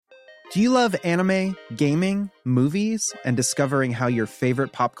Do you love anime, gaming, movies, and discovering how your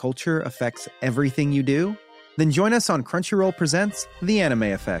favorite pop culture affects everything you do? Then join us on Crunchyroll Presents The Anime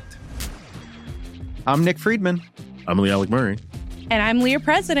Effect. I'm Nick Friedman. I'm Lee Alec Murray. And I'm Leah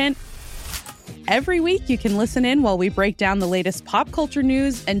President. Every week you can listen in while we break down the latest pop culture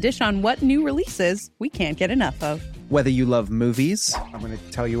news and dish on what new releases we can't get enough of. Whether you love movies, I'm going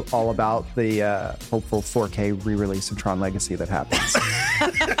to tell you all about the hopeful 4K re-release of Tron Legacy that happens.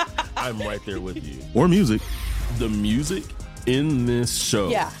 I'm right there with you. Or music. The music in this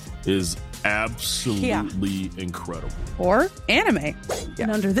show is absolutely incredible. Or anime. And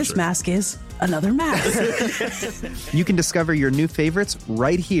under this mask is another mask. you can discover your new favorites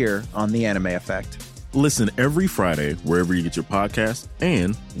right here on The Anime Effect. Listen every Friday wherever you get your podcast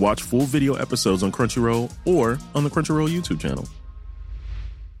and watch full video episodes on Crunchyroll or on the Crunchyroll YouTube channel.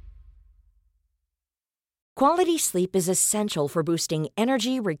 Quality sleep is essential for boosting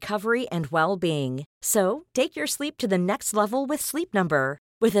energy, recovery, and well-being. So, take your sleep to the next level with Sleep Number.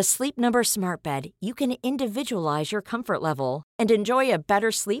 With a Sleep Number smart bed, you can individualize your comfort level and enjoy a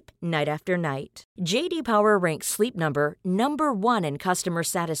better sleep night after night. J.D. Power ranks Sleep Number number 1 in customer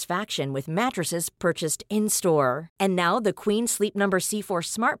satisfaction with mattresses purchased in-store. And now the Queen Sleep Number C4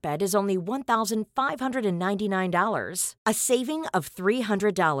 smart bed is only $1,599, a saving of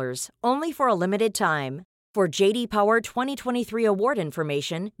 $300, only for a limited time. For J.D. Power 2023 award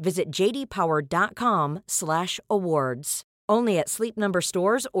information, visit jdpower.com/awards. Only at Sleep Number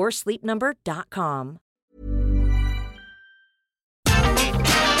stores or sleepnumber.com.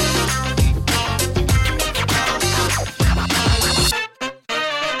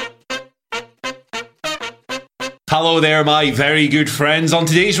 Hello there, my very good friends. On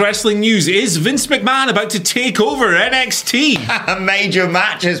today's wrestling news, is Vince McMahon about to take over NXT? A major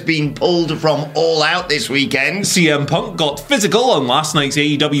match has been pulled from All Out this weekend. CM Punk got physical on last night's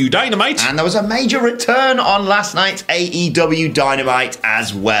AEW Dynamite. And there was a major return on last night's AEW Dynamite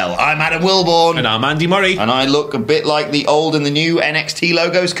as well. I'm Adam Wilborn. And I'm Andy Murray. And I look a bit like the old and the new NXT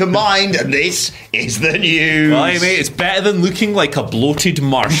logos combined, and this is the news. Well, mate, it's better than looking like a bloated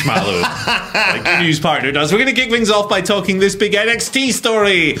marshmallow. Like your news partner does. We're going to kick things off by talking this big NXT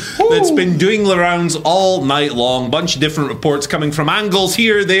story that's been doing the rounds all night long. Bunch of different reports coming from angles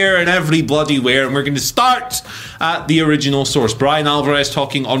here, there, and every bloody where. And we're going to start at the original source. Brian Alvarez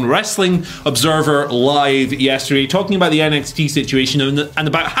talking on Wrestling Observer Live yesterday, talking about the NXT situation and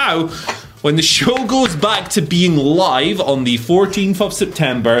about how when the show goes back to being live on the 14th of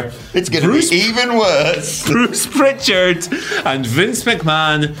September, it's going to be even worse. Bruce Pritchard and Vince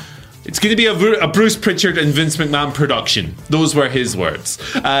McMahon. It's going to be a Bruce Pritchard and Vince McMahon production. Those were his words.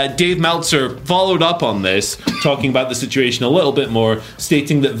 Dave Meltzer followed up on this, talking about the situation a little bit more,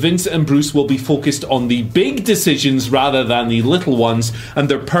 stating that Vince and Bruce will be focused on the big decisions rather than the little ones, and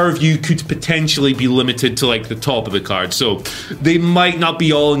their purview could potentially be limited to like the top of the card. So they might not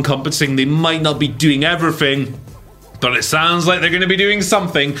be all-encompassing, they might not be doing everything, but it sounds like they're going to be doing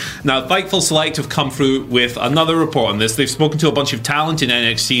something. Now, Fightful Select have come through with another report on this. They've spoken to a bunch of talent in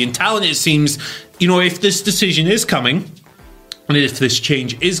NXT, and talent, it seems, if this decision is coming, and if this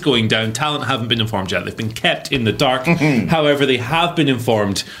change is going down, talent haven't been informed yet. They've been kept in the dark. However, they have been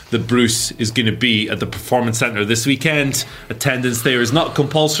informed that Bruce is going to be at the Performance Center this weekend. Attendance there is not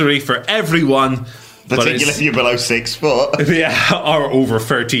compulsory for everyone, particularly if you're below 6 foot. Yeah, or over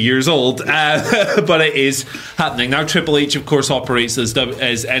 30 years old. But it is happening. Now, Triple H, of course, operates as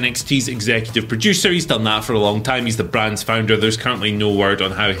NXT's executive producer. He's done that for a long time. He's the brand's founder. There's currently no word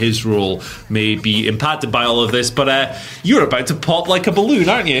on how his role may be impacted by all of this. But you're about to pop like a balloon,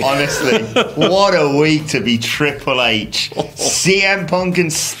 aren't you? Honestly, what a week to be Triple H. CM Punk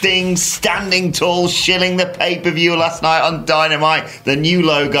and Sting standing tall, shilling the pay-per-view last night on Dynamite. The new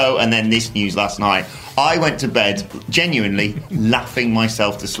logo, and then this news last night. I went to bed genuinely laughing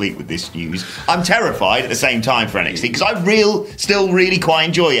myself to sleep with this news. I'm terrified at the same time for NXT because I still really quite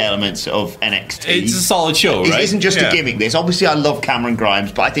enjoy elements of NXT. It's a solid show, right? It isn't just a gimmick, this. Obviously, I love Cameron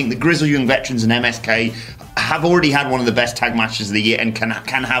Grimes, but I think the Grizzled Young Veterans and MSK have already had one of the best tag matches of the year and can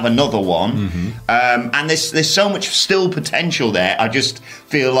have another one. And there's so much still potential there. I just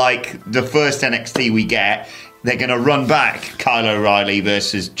feel like the first NXT we get, they're going to run back Kyle O'Reilly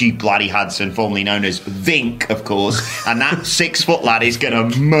versus G. Bloody Hudson, formerly known as Vink, of course. And that 6 foot lad is going to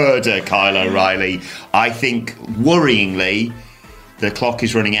murder Kyle O'Reilly. I think, worryingly, the clock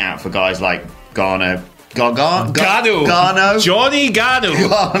is running out for guys like Garner, Gargano. Johnny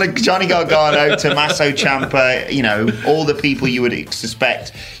Gargano. Johnny Gargano, Tommaso Ciampa, all the people you would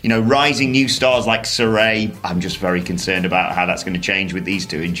suspect, rising new stars like Saray. I'm just very concerned about how that's going to change with these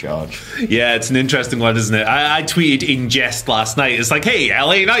two in charge. Yeah, it's an interesting one, isn't it? I tweeted in jest last night. It's like, hey,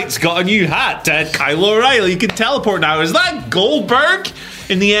 LA Knight's got a new hat. Kyle O'Reilly can teleport now. Is that Goldberg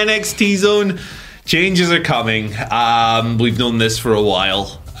in the NXT zone? Changes are coming. We've known this for a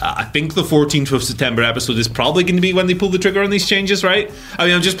while. I think the 14th of September episode is probably going to be when they pull the trigger on these changes, right? I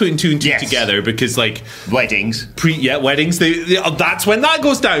mean, I'm just putting two and two together because, weddings. Weddings. That's when that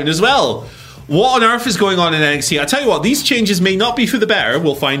goes down as well. What on earth is going on in NXT? I tell you what, these changes may not be for the better.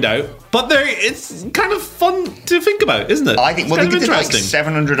 We'll find out. But it's kind of fun to think about, isn't it? I think, they did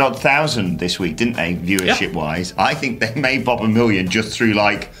 700,000 this week, didn't they, viewership-wise? I think they may bob $1 million just through,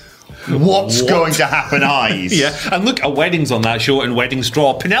 what's going to happen eyes. Yeah, and look, a wedding's on that show and weddings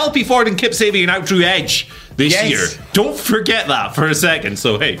draw. Penelope Ford and Kip Sabian outdrew Edge this year. Don't forget that for a second.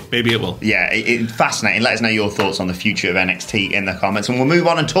 So, hey, maybe it will. Yeah, it's fascinating. Let us know your thoughts on the future of NXT in the comments. And we'll move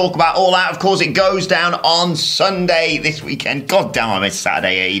on and talk about All Out. Of course, it goes down on Sunday this weekend. God damn, I missed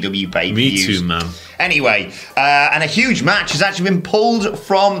Saturday AEW pay-per-views. Me too, man. Anyway, and a huge match has actually been pulled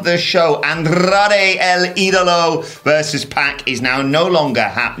from the show. Andrade El Idolo versus Pac is now no longer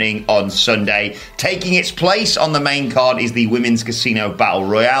happening on Sunday. Taking its place on the main card is the Women's Casino Battle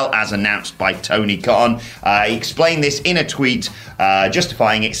Royale, as announced by Tony Khan. He explained this in a tweet,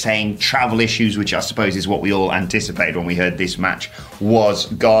 justifying it, saying travel issues, which I suppose is what we all anticipated when we heard this match was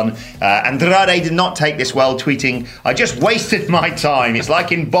gone. Andrade did not take this well, tweeting, "I just wasted my time. It's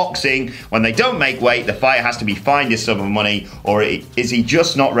like in boxing, when they don't make weight, the fighter has to be fined this sum of money, or is he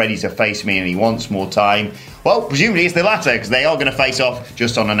just not ready to face me and he wants more time?" Well, presumably it's the latter, because they are going to face off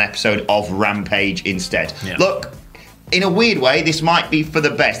just on an episode of Rampage instead. Yeah. Look, in a weird way, this might be for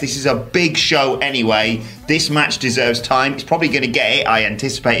the best. This is a big show anyway. This match deserves time. It's probably going to get it. I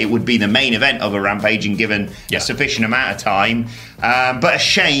anticipate it would be the main event of a Rampage and given a sufficient amount of time. But a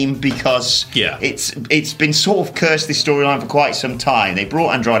shame because it's been sort of cursed, this storyline, for quite some time. They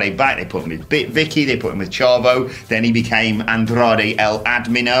brought Andrade back. They put him with Vicky. They put him with Chavo. Then he became Andrade El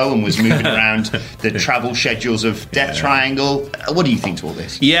Admino and was moving around the travel schedules of Death Triangle. What do you think to all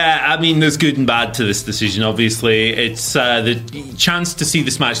this? Yeah, I mean, there's good and bad to this decision, obviously. It's the chance to see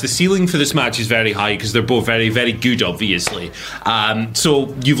this match. The ceiling for this match is very high because they're both very, very good, obviously.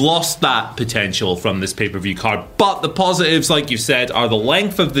 So you've lost that potential from this pay-per-view card. But the positives, like you said, are the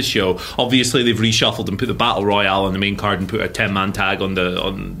length of the show. Obviously, they've reshuffled and put the Battle Royale on the main card and put a 10-man tag on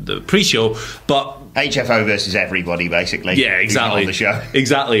the pre-show. But HFO versus everybody, basically. Yeah, exactly. On the show.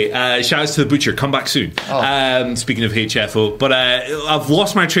 Exactly. Shouts to the Butcher. Come back soon. Speaking of HFO. But I've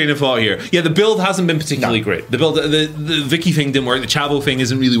lost my train of thought here. Yeah, the build hasn't been particularly great. The Vicky thing didn't work. The Chavo thing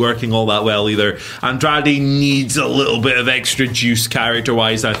isn't really working all that well either. Andrade needs a little bit of extra juice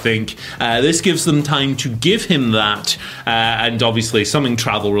character-wise, I think. This gives them time to give him that. And obviously, something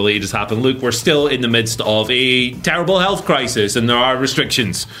travel-related has happened. Look, we're still in the midst of a terrible health crisis, and there are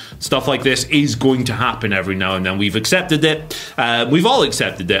restrictions. Stuff like this is going to happen every now and then. We've accepted it. We've all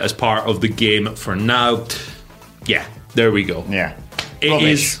accepted it as part of the game for now. Yeah, there we go. Yeah. It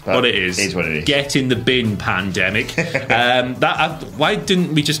is what it is. It is what it is. Get in the bin, pandemic. Why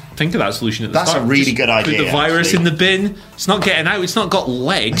didn't we just think of that solution at the start? That's a really good idea. Put the virus in the bin. It's not getting out. It's not got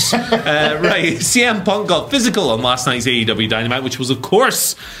legs. Right. CM Punk got physical on last night's AEW Dynamite, which was, of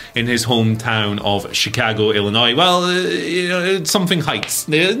course, in his hometown of Chicago, Illinois. Well, something Heights.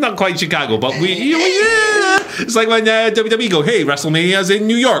 Not quite Chicago, but it's like when WWE go, hey, WrestleMania's in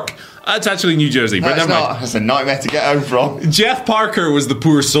New York. That's actually New Jersey, but never mind. That's a nightmare to get home from. Jeff Parker was the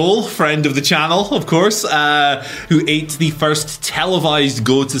poor soul, friend of the channel, of course, who ate the first televised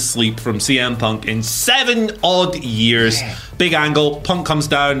go-to-sleep from CM Punk in 7 odd years. Yeah. Big angle, Punk comes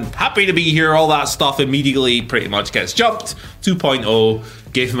down, happy to be here, all that stuff, immediately pretty much gets jumped.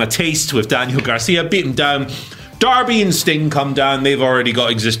 2.0, gave him a taste with Daniel Garcia, beat him down. Darby and Sting come down. They've already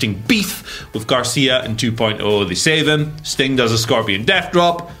got existing beef with Garcia and 2.0. They save him. Sting does a Scorpion Death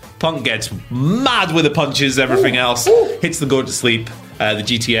Drop. Punk gets mad with the punches, everything else. Hits the go to sleep. The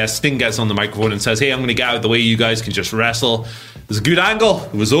GTS. Sting gets on the microphone and says, hey, I'm going to get out of the way. You guys can just wrestle. It was a good angle.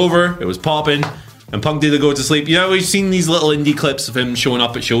 It was over. It was popping. And Punk did the go to sleep. You know, we've seen these little indie clips of him showing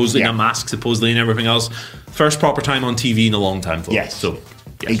up at shows in a mask, supposedly, and everything else. First proper time on TV in a long time, folks. Yes. So,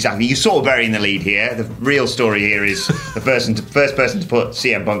 yes. Exactly. You're sort of burying the lead here. The real story here is the first person to put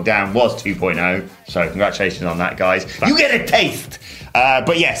CM Punk down was 2.0. So congratulations on that, guys. You get a taste.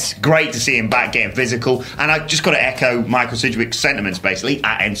 But yes, great to see him back getting physical. And I just got to echo Michael Sidgwick's sentiments, basically,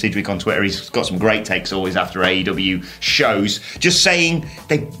 at @msidgwick on Twitter. He's got some great takes always after AEW shows. Just saying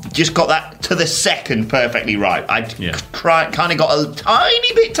they just got that to the second perfectly right. I kind of got a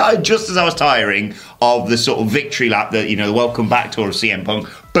tiny bit tired just as I was tiring of the sort of victory lap that, the welcome back tour of CM Punk.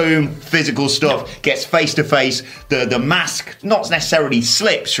 Boom, physical stuff, gets face to face. The mask not necessarily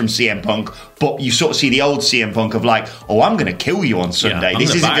slips from CM Punk, but you sort of see the old CM Punk of like, oh, I'm going to kill you on Sunday.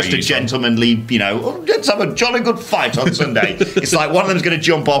 This isn't just a gentlemanly, let's have a jolly good fight on Sunday. It's like one of them's going to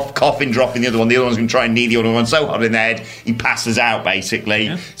jump off, coughing, dropping the other one's going to try and knee the other one so hard in the head, he passes out, basically.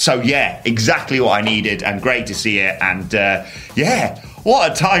 Yeah. So, exactly what I needed, and great to see it. And,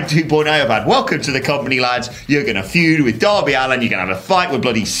 what a time 2.0 I've had. Welcome to the company, lads. You're going to feud with Darby Allin. You're going to have a fight with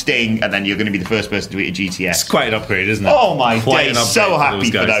bloody Sting. And then you're going to be the first person to eat a GTS. It's quite an upgrade, isn't it? Oh, my days. So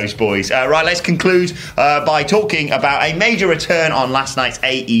happy for those boys. Right, let's conclude by talking about a major return on last night's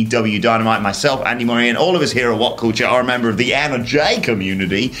AEW Dynamite. Myself, Andy Murray, and all of us here at What Culture are a member of the Anna Jay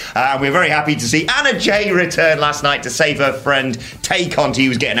community. We're very happy to see Anna Jay return last night to save her friend Tay Conti, who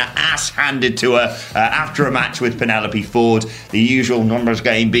was getting her ass handed to her after a match with Penelope Ford. The usual numbers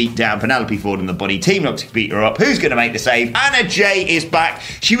game beat down. Penelope Ford and the Bunny team look to beat her up. Who's going to make the save? Anna Jay is back.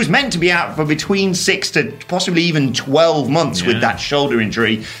 She was meant to be out for between 6 to possibly even 12 months with that shoulder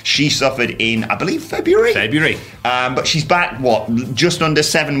injury she suffered in, I believe, February. But she's back, just under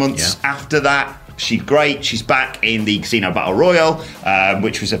 7 months after that. She's great. She's back in the Casino Battle Royal,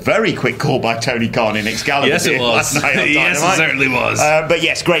 which was a very quick call by Tony Khan in Excalibur. Yes, it was. Yes, it certainly was. But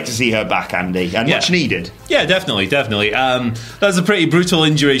yes, great to see her back, Andy, and much needed. Yeah, definitely. That's a pretty brutal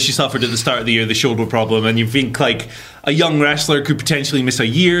injury she suffered at the start of the year, the shoulder problem, and you think like a young wrestler could potentially miss a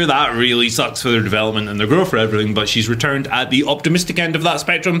year. That really sucks for their development and their growth for everything, but she's returned at the optimistic end of that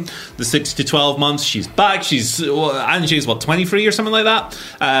spectrum, the 6 to 12 months. She's back. She's 23 or something like that.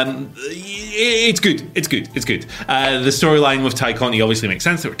 It's good. The storyline with Tay Conti obviously makes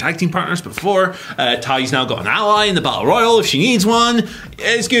sense. They were tag team partners before. Ty's now got an ally in the Battle Royal if she needs one.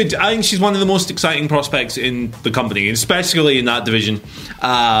 It's good. I think she's one of the most exciting prospects in the company, especially in that division,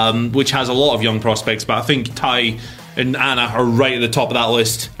 which has a lot of young prospects, but I think Ty and Anna are right at the top of that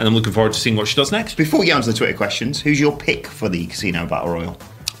list, and I'm looking forward to seeing what she does next. Before we get on to the Twitter questions, who's your pick for the Casino Battle Royal?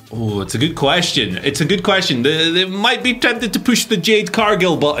 Oh, it's a good question. They might be tempted to push the Jade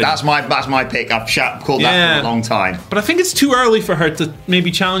Cargill button. That's my pick. I've called that for a long time. But I think it's too early for her to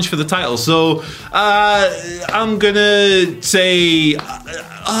maybe challenge for the title. So I'm going to say...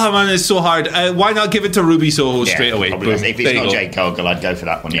 Oh man, it's so hard. Why not give it to Ruby Soho straight away? If it's not Jade Cargill, I'd go for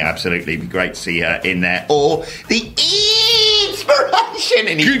that one. Yeah, absolutely. It'd be great to see her in there. Or the inspiration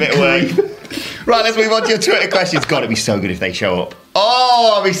in each bit of work. Right, let's move on to your Twitter questions. God, it'd be so good if they show up.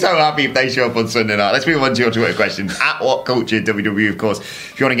 Oh, I'll be so happy if they show up on Sunday night. Let's move on to your Twitter questions. At What Culture WWE, of course,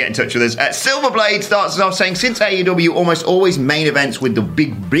 if you want to get in touch with us. Silverblade starts us off saying, since AEW almost always main events with the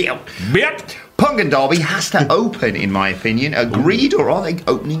big beat, Punk and Darby has to open, in my opinion. Agreed, or are they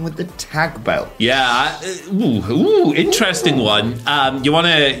opening with the tag belt? Yeah, interesting one. You want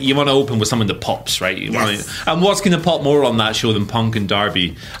to open with someone that pops, right? And what's going to pop more on that show than Punk and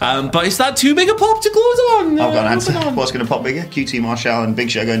Darby? But is that too big a pop to close on? I've got an answer. What's going to pop bigger? QT Marshall and Big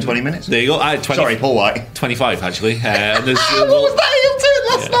Show going 20 minutes? There you go. Sorry, Paul White. 25, actually. What was that heel turn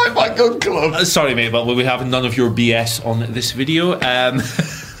last night, my good club? Sorry, mate, but we have none of your BS on this video.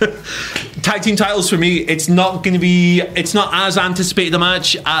 Tag team titles for me, it's not as anticipated a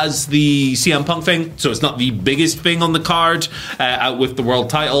match as the CM Punk thing, so it's not the biggest thing on the card out with the world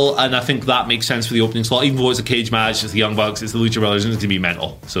title, and I think that makes sense for the opening slot. Even though it's a cage match, it's the Young Bucks, it's the Lucha Brothers, and it's going to be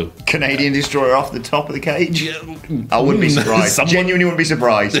mental. So Canadian Destroyer off the top of the cage? I wouldn't be surprised. Genuinely wouldn't be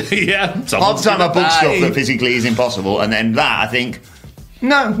surprised. Yeah. Half the time I book stuff that physically is impossible, and then that, I think...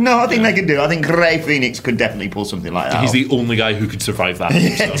 No, I think they could do it. I think Rey Fenix could definitely pull something like that. He's the only guy who could survive that.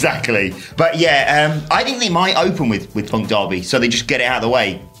 Exactly. But I think they might open with Punk Darby, so they just get it out of the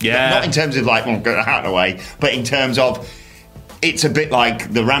way. Yeah. Not in terms of get it out of the way, but in terms of it's a bit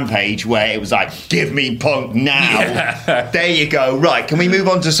like the Rampage where it was like, give me Punk now. Yeah. There you go. Right, can we move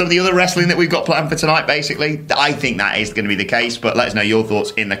on to some of the other wrestling that we've got planned for tonight, basically? I think that is going to be the case, but let us know your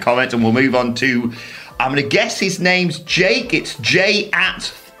thoughts in the comments, and we'll move on to... I'm going to guess his name's Jake. It's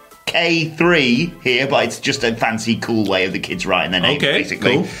J@K3 here, but it's just a fancy, cool way of the kids writing their name,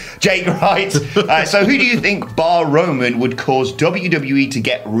 basically. Cool. Jake writes, so who do you think, bar Roman, would cause WWE to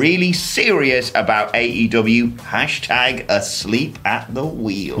get really serious about AEW? # asleep at the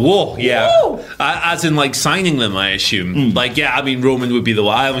wheel. Whoa, yeah. As in, signing them, I assume. Roman would be the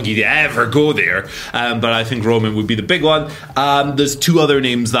one. I don't think he'd ever go there, but I think Roman would be the big one. There's two other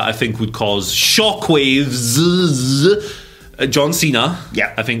names that I think would cause shockwaves. John Cena.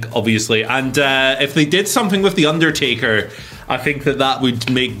 Yeah. I think, obviously. And if they did something with The Undertaker, I think that would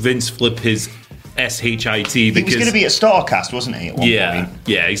make Vince flip his SHIT. Because he was going to be at StarCast, wasn't he? At one point?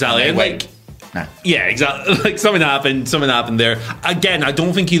 Yeah, exactly. And like, no. Yeah, exactly. Like something happened there. Again, I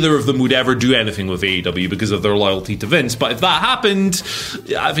don't think either of them would ever do anything with AEW because of their loyalty to Vince. But if that happened,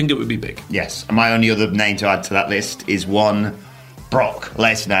 I think it would be big. Yes. And my only other name to add to that list is one Brock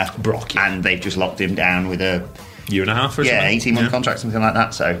Lesnar. Brock, yeah. And they've just locked him down with a year and a half or something. 18-month contract, something like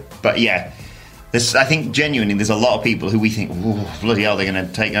that. So, but yeah, I think genuinely there's a lot of people who we think, bloody hell, they're going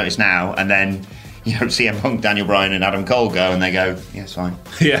to take notice now, and then CM Punk, Daniel Bryan and Adam Cole go and they go, yeah, it's fine.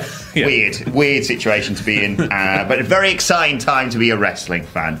 Yeah. Weird situation to be in, but a very exciting time to be a wrestling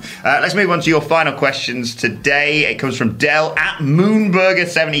fan. Let's move on to your final questions today. It comes from Dell at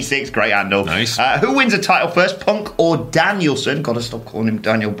Moonburger76. Great handle. Nice. Who wins a title first, Punk or Danielson? Gotta stop calling him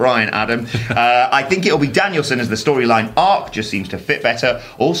Daniel Bryan, Adam. I think it'll be Danielson, as the storyline arc just seems to fit better.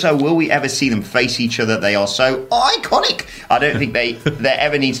 Also, will we ever see them face each other? They are so iconic. I don't think there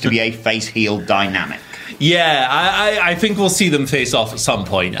ever needs to be a face-heel dynamic. Yeah, I think we'll see them face off at some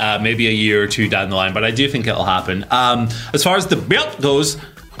point, maybe a year or two down the line, but I do think it'll happen. As far as the belt goes,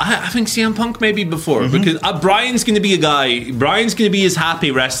 I think CM Punk maybe before, because Brian's going to be a guy. Brian's going to be as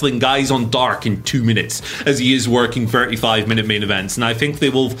happy wrestling guys on Dark in 2 minutes as he is working 35-minute main events, and I think they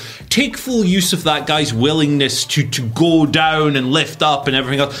will take full use of that guy's willingness to go down and lift up and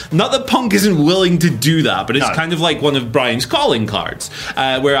everything else. Not that Punk isn't willing to do that, but it's kind of like one of Brian's calling cards.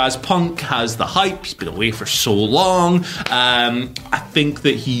 Whereas Punk has the hype. He's been away for so long. I think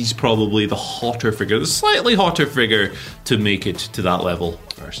that he's probably the slightly hotter figure to make it to that level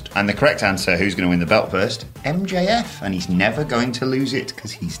first. And the correct answer, who's going to win the belt first? MJF. And he's never going to lose it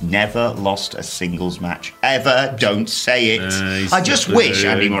because he's never lost a singles match ever. Don't say it. I just wish,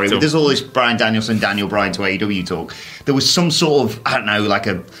 Andy Murray, there's all this Bryan Danielson, Daniel Bryan to AEW talk, there was some sort of, I don't know, like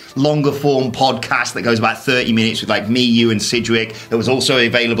a longer form podcast that goes about 30 minutes with like me, you and Sidgwick that was also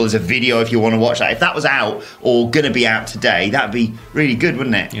available as a video if you want to watch that. If that was out or going to be out today, that'd be really good,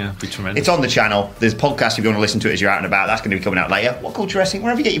 wouldn't it? Yeah, it'd be tremendous. It's on the channel. There's a podcast if you want to listen to it as you're out and about. That's going to be coming out later. What Culture Wrestling,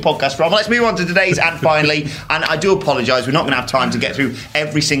 wherever you get your podcast from. Let's move on to today's and finally, and I do apologise, we're not going to have time to get through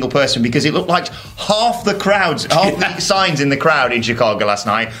every single person because it looked like half the the signs in the crowd in Chicago last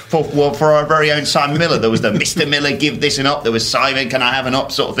night for our very own Simon Miller. There was the Mr. Miller give this an up, there was Simon can I have an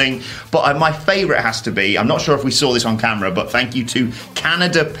up sort of thing, but my favourite has to be, I'm not sure if we saw this on camera, but thank you to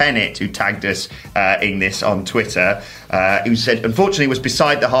Canada Pennant who tagged us in this on Twitter, who said unfortunately it was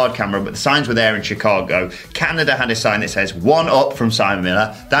beside the hard camera but the signs were there in Chicago. Canada had a sign that says 1 up from Simon Miller.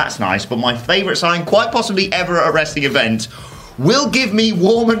 That's nice, but my favourite sign quite possibly ever at a wrestling event will give me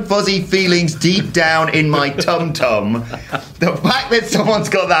warm and fuzzy feelings deep down in my tum-tum. The fact that someone's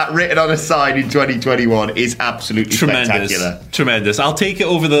got that written on a sign in 2021 is absolutely spectacular. Tremendous. I'll take it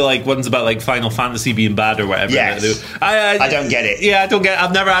over the ones about Final Fantasy being bad or whatever. Yes. I don't get it. Yeah, I don't get it.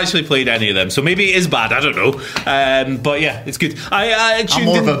 I've never actually played any of them, so maybe it is bad. I don't know. But yeah, it's good. I'm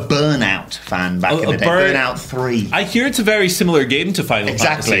more of a Burnout fan back in the day. Burnout 3. I hear it's a very similar game to Final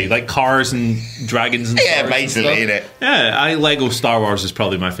Fantasy, like cars and dragons and yeah, basically, isn't it? Yeah, Lego Star Wars is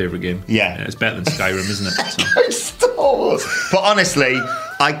probably my favourite game. Yeah. It's better than Skyrim, isn't it? So. Star Wars. But honestly,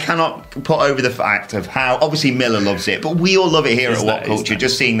 I cannot put over the fact of how, obviously Miller loves it, but we all love it here at What Culture.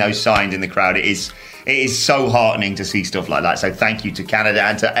 Just seeing those signs in the crowd, it is so heartening to see stuff like that. So thank you to Canada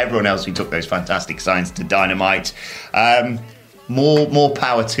and to everyone else who took those fantastic signs to Dynamite. More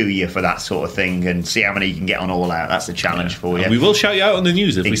power to you for that sort of thing, and see how many you can get on All Out. That's the challenge for you. And we will shout you out on the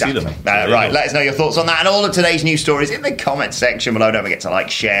news if we see them. Right, let us know your thoughts on that and all of today's news stories in the comment section below. Don't forget to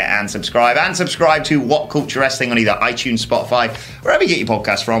like, share and subscribe. And subscribe to What Culture Wrestling on either iTunes, Spotify, wherever you get your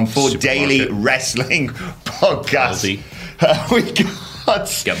podcast from for daily wrestling podcasts. We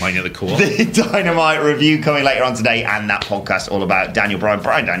got get mine at the co-op. The Dynamite review coming later on today, and that podcast all about Daniel Bryan,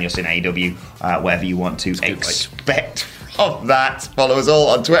 Bryan Danielson, AEW, wherever you want to expect of that. Follow us all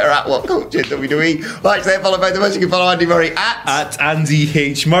on Twitter at What Culture WWE. Like, say, follow both of us. You can follow Andy Murray at Andy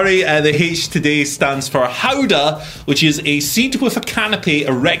H. Murray. The H today stands for Howdah, which is a seat with a canopy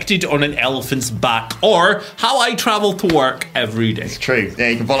erected on an elephant's back, or how I travel to work every day. It's true. Yeah,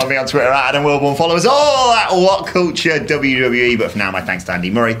 you can follow me on Twitter at Adam Wilborn. Follow us all at What Culture WWE. But for now, my thanks to Andy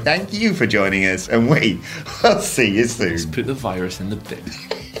Murray. Thank you for joining us, and we will see you soon. Let's put the virus in the bin.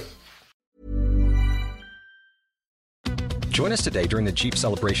 Join us today during the Jeep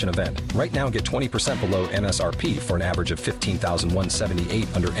Celebration event. Right now, get 20% below MSRP for an average of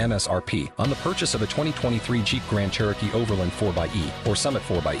 $15,178 under MSRP on the purchase of a 2023 Jeep Grand Cherokee Overland 4xE or Summit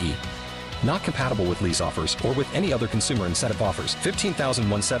 4xE. Not compatible with lease offers or with any other consumer incentive offers.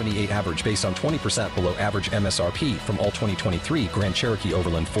 $15,178 average based on 20% below average MSRP from all 2023 Grand Cherokee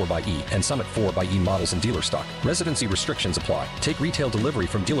Overland 4xE and Summit 4xE models in dealer stock. Residency restrictions apply. Take retail delivery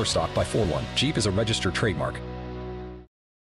from dealer stock by 4/1. Jeep is a registered trademark.